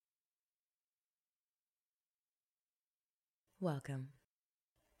Welcome.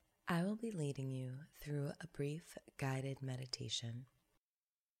 I will be leading you through a brief guided meditation.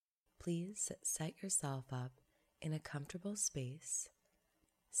 Please set yourself up in a comfortable space,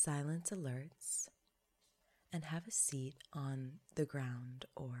 silence alerts, and have a seat on the ground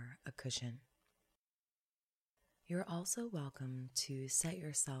or a cushion. You're also welcome to set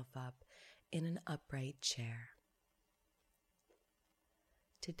yourself up in an upright chair.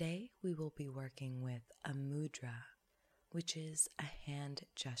 Today we will be working with a mudra, which is a hand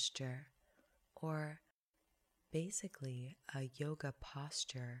gesture, or basically a yoga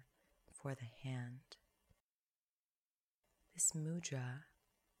posture for the hand. This mudra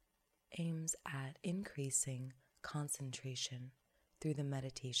aims at increasing concentration through the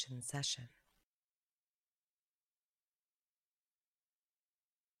meditation session.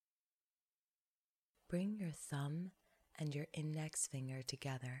 Bring your thumb and your index finger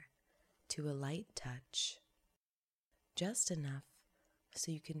together to a light touch, just enough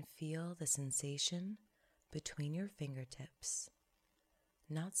so you can feel the sensation between your fingertips,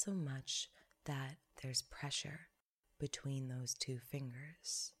 not so much that there's pressure between those two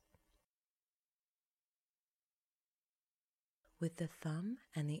fingers. With the thumb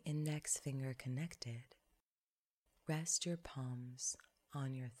and the index finger connected, rest your palms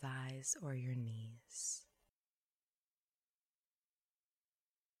on your thighs or your knees.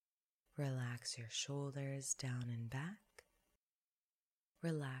 Relax your shoulders down and back.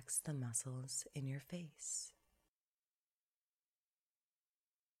 Relax the muscles in your face.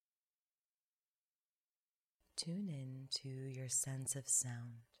 Tune in to your sense of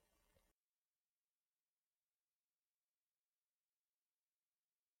sound.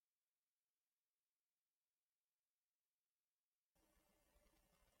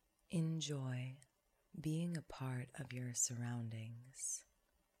 Enjoy being a part of your surroundings.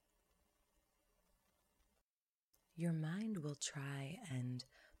 Your mind will try and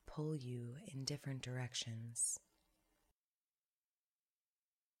pull you in different directions,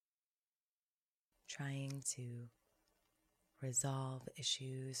 trying to resolve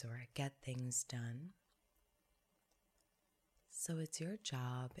issues or get things done. So it's your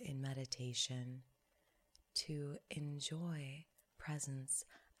job in meditation to enjoy presence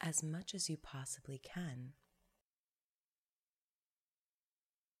as much as you possibly can.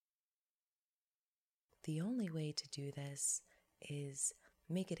 The only way to do this is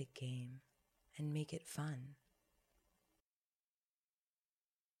make it a game and make it fun.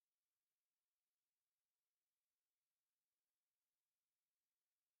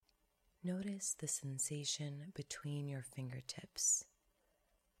 Notice the sensation between your fingertips,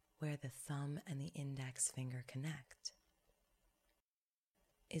 where the thumb and the index finger connect.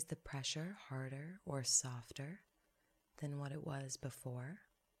 Is the pressure harder or softer than what it was before?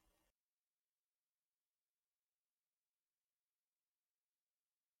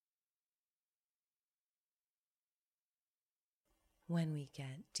 When we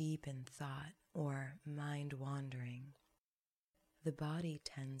get deep in thought or mind wandering, the body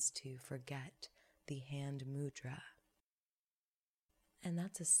tends to forget the hand mudra. And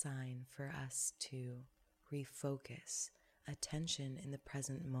that's a sign for us to refocus attention in the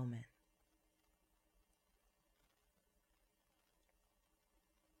present moment.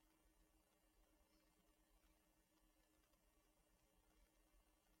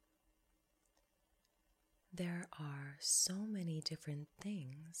 There are so many different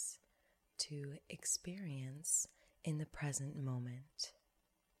things to experience in the present moment.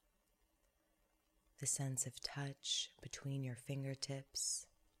 The sense of touch between your fingertips,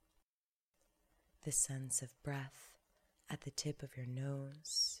 the sense of breath at the tip of your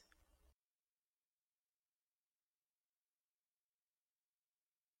nose,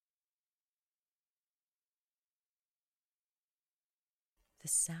 the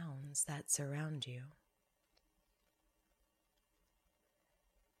sounds that surround you.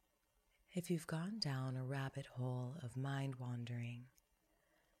 If you've gone down a rabbit hole of mind wandering,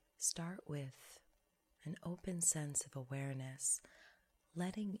 start with an open sense of awareness,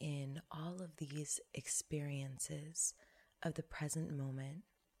 letting in all of these experiences of the present moment.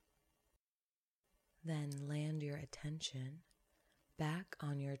 Then land your attention back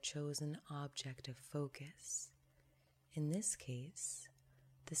on your chosen object of focus. In this case,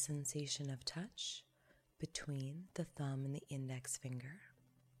 the sensation of touch between the thumb and the index finger.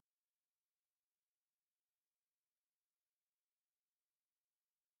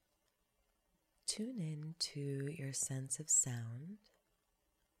 Tune in to your sense of sound.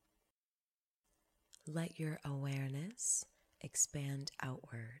 Let your awareness expand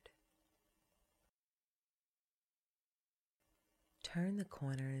outward. Turn the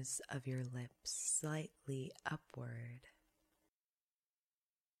corners of your lips slightly upward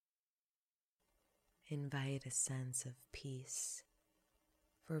invite a sense of peace,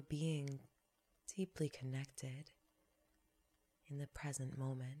 for being deeply connected in the present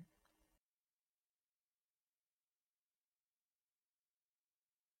moment.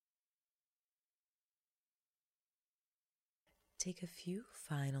 Take a few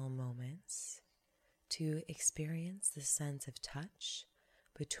final moments to experience the sense of touch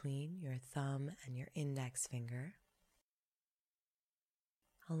between your thumb and your index finger,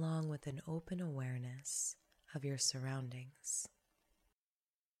 along with an open awareness of your surroundings.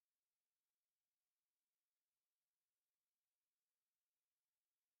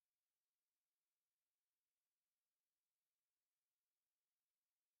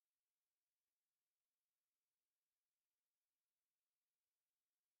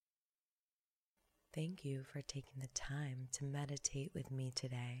 Thank you for taking the time to meditate with me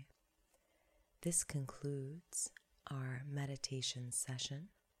today. This concludes our meditation session.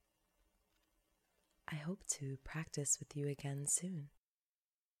 I hope to practice with you again soon.